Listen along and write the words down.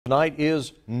tonight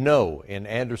is no in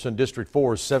Anderson District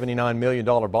 4's $79 million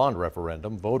bond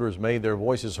referendum. Voters made their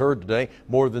voices heard today.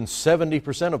 More than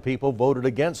 70% of people voted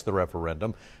against the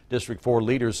referendum. District 4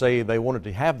 leaders say they wanted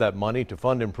to have that money to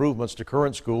fund improvements to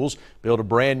current schools, build a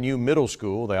brand new middle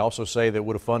school. They also say they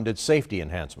would have funded safety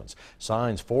enhancements.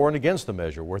 Signs for and against the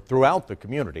measure were throughout the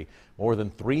community. More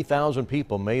than 3,000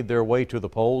 people made their way to the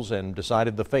polls and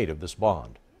decided the fate of this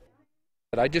bond.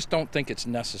 But I just don't think it's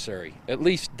necessary, at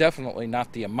least definitely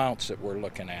not the amounts that we're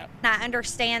looking at. I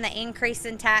understand the increase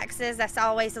in taxes. That's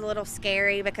always a little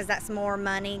scary because that's more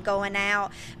money going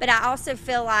out. But I also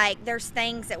feel like there's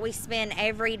things that we spend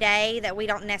every day that we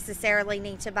don't necessarily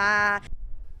need to buy.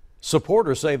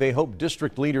 Supporters say they hope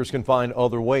district leaders can find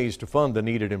other ways to fund the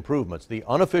needed improvements. The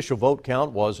unofficial vote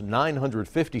count was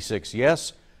 956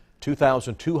 yes,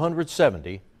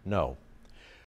 2,270 no.